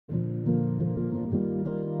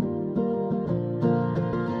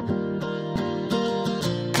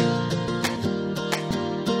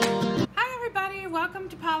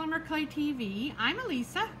Polymer Clay TV. I'm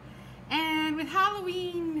Elisa, and with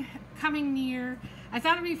Halloween coming near, I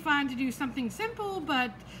thought it'd be fun to do something simple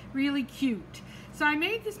but really cute. So I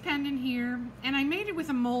made this pendant here, and I made it with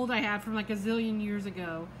a mold I had from like a zillion years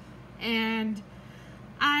ago. And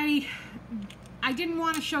I didn't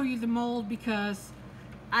want to show you the mold because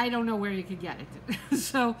I don't know where you could get it.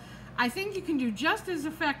 So I think you can do just as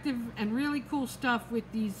effective and really cool stuff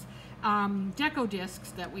with these Deco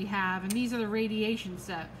discs that we have, and these are the radiation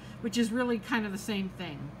set, which is really kind of the same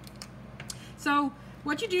thing. So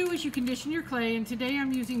what you do is you condition your clay, and today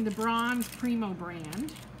I'm using the Bronze Primo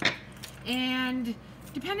brand. And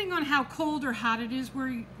depending on how cold or hot it is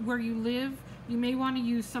where you live, you may want to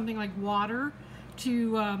use something like water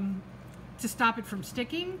to stop it from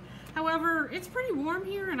sticking. However, it's pretty warm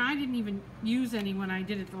here, and I didn't even use any when I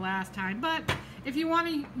did it the last time. But if you want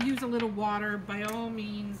to use a little water, by all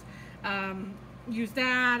means, use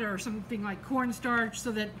that or something like cornstarch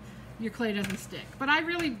so that your clay doesn't stick. But I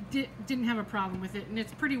really didn't have a problem with it, and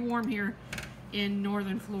it's pretty warm here in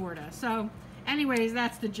northern Florida. So anyways,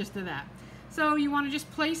 that's the gist of that. So you want to just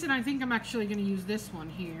place it. I think I'm actually going to use this one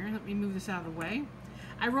here. Let me move this out of the way.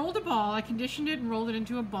 I rolled a ball. I conditioned it and rolled it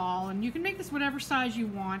into a ball, and you can make this whatever size you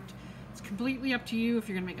want. It's completely up to you if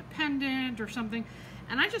you're going to make a pendant or something.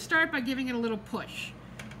 And I just start by giving it a little push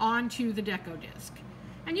onto the Deco disc.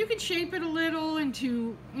 And you can shape it a little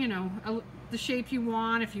into, you know, the shape you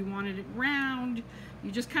want. If you wanted it round,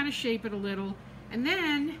 you just kind of shape it a little. And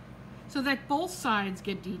then, so that both sides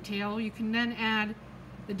get detail, you can then add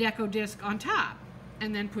the Deco disc on top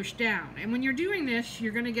and then push down. And when you're doing this,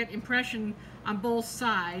 you're going to get impression on both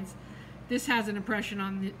sides. This has an impression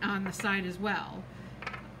on the side as well.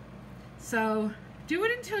 So do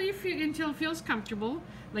it until it feels comfortable,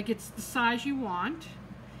 like it's the size you want,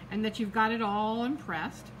 and that you've got it all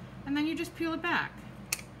impressed, and then you just peel it back.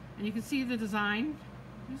 And you can see the design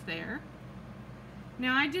is there.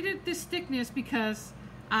 Now I did it this thickness because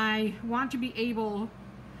I want to be able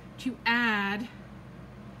to add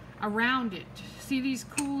around it. See these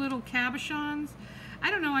cool little cabochons?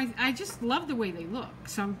 I don't know, I just love the way they look.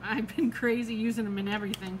 So I've been crazy using them in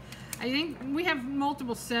everything. I think we have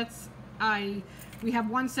multiple sets. We have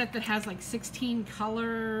one set that has like 16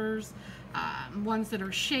 colors, ones that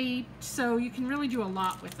are shaped, so you can really do a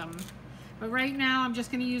lot with them. But right now I'm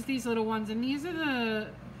just going to use these little ones, and these are the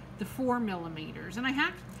 4mm. And I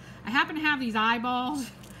happen to have these eyeballs.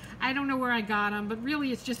 I don't know where I got them, but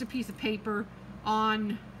really it's just a piece of paper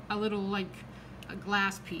on a little like a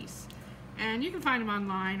glass piece. And you can find them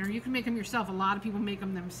online, or you can make them yourself. A lot of people make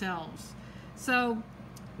them themselves. So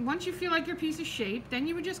once you feel like your piece is shaped, then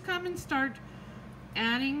you would just come and start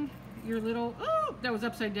adding your little, oh, that was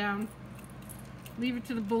upside down. Leave it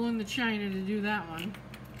to the bull in the china to do that one.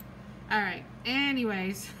 All right,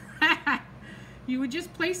 anyways, you would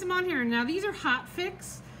just place them on here. Now these are hot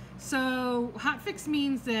fix. So hot fix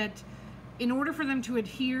means that in order for them to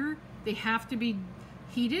adhere, they have to be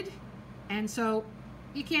heated. And so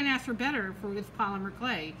you can't ask for better with polymer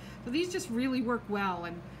clay. So these just really work well,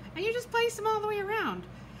 and you just place them all the way around.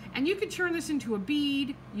 And you can turn this into a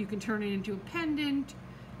bead, you can turn it into a pendant,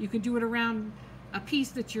 you can do it around a piece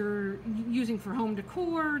that you're using for home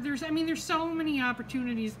decor. There's so many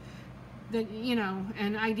opportunities that, you know,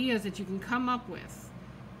 and ideas that you can come up with.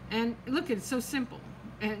 And look, it's so simple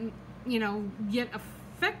and, you know, yet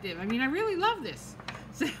effective. I mean, I really love this.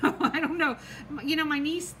 So I don't know, you know, my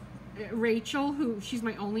niece Rachel, she's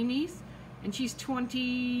my only niece, and she's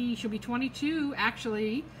 20, she'll be 22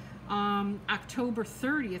 actually, October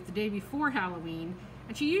 30th, the day before Halloween,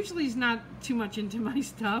 and she usually is not too much into my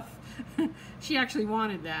stuff. She actually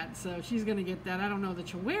wanted that, so she's gonna get that. I don't know that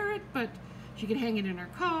she'll wear it, but she could hang it in her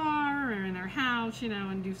car or in her house, you know,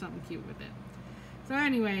 and do something cute with it. So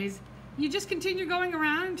anyways, you just continue going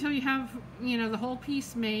around until you have, you know, the whole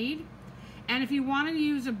piece made. And if you want to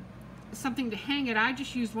use something to hang it, I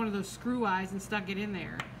just used one of those screw eyes and stuck it in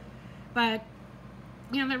there. But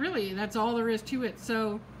you know, that's all there is to it.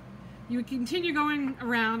 So you would continue going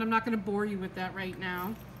around. I'm not going to bore you with that right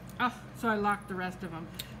now. Oh, so I locked the rest of them.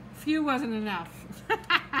 Few wasn't enough.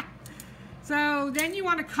 So then you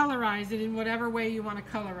want to colorize it in whatever way you want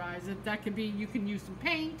to colorize it. That could be, you can use some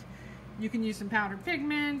paint, you can use some powdered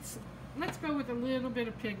pigments. Let's go with a little bit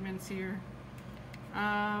of pigments here.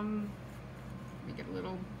 Let me get a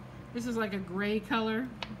little, this is like a gray color.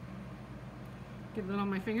 Get a little on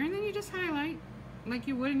my finger, and then you just highlight like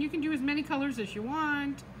you would, and you can do as many colors as you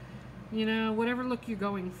want. You know, whatever look you're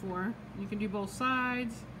going for. You can do both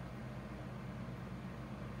sides.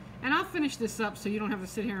 And I'll finish this up so you don't have to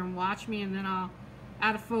sit here and watch me, and then I'll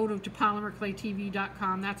add a photo to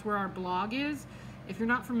polymerclaytv.com. That's where our blog is. If you're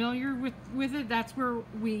not familiar with it, that's where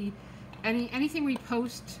anything we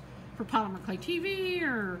post for Polymer Clay TV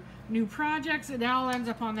or new projects, it all ends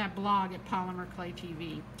up on that blog at Polymer Clay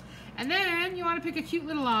TV. And then you want to pick a cute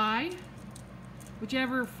little eye,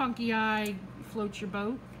 whichever funky eye floats your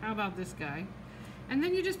boat. How about this guy? And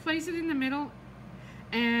then you just place it in the middle,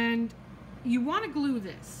 and you want to glue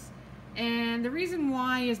this. And the reason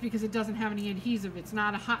why is because it doesn't have any adhesive. It's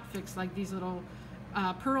not a hot fix like these little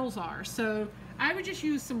pearls are. So I would just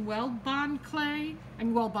use some Weld Bond clay,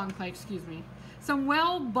 excuse me. Some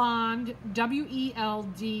Weld Bond, WELD-BOND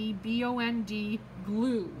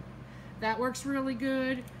glue. That works really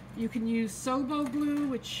good. You can use Sobo glue,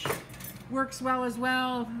 which works well as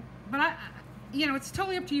well. But you know, it's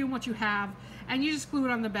totally up to you and what you have. And you just glue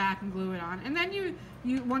it on the back and glue it on. And then you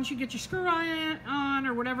once you get your screw iron on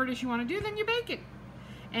or whatever it is you want to do, then you bake it.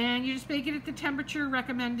 And you just bake it at the temperature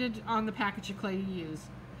recommended on the package of clay you use.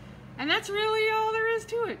 And that's really all there is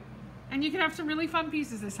to it. And you can have some really fun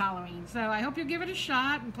pieces this Halloween. So I hope you'll give it a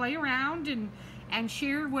shot and play around and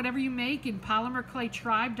share whatever you make in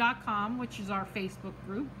polymerclaytribe.com, which is our Facebook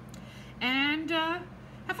group. And have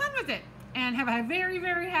fun with it. And have a very,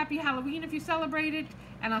 very happy Halloween if you celebrate it.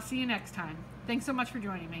 And I'll see you next time. Thanks so much for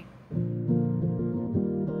joining me.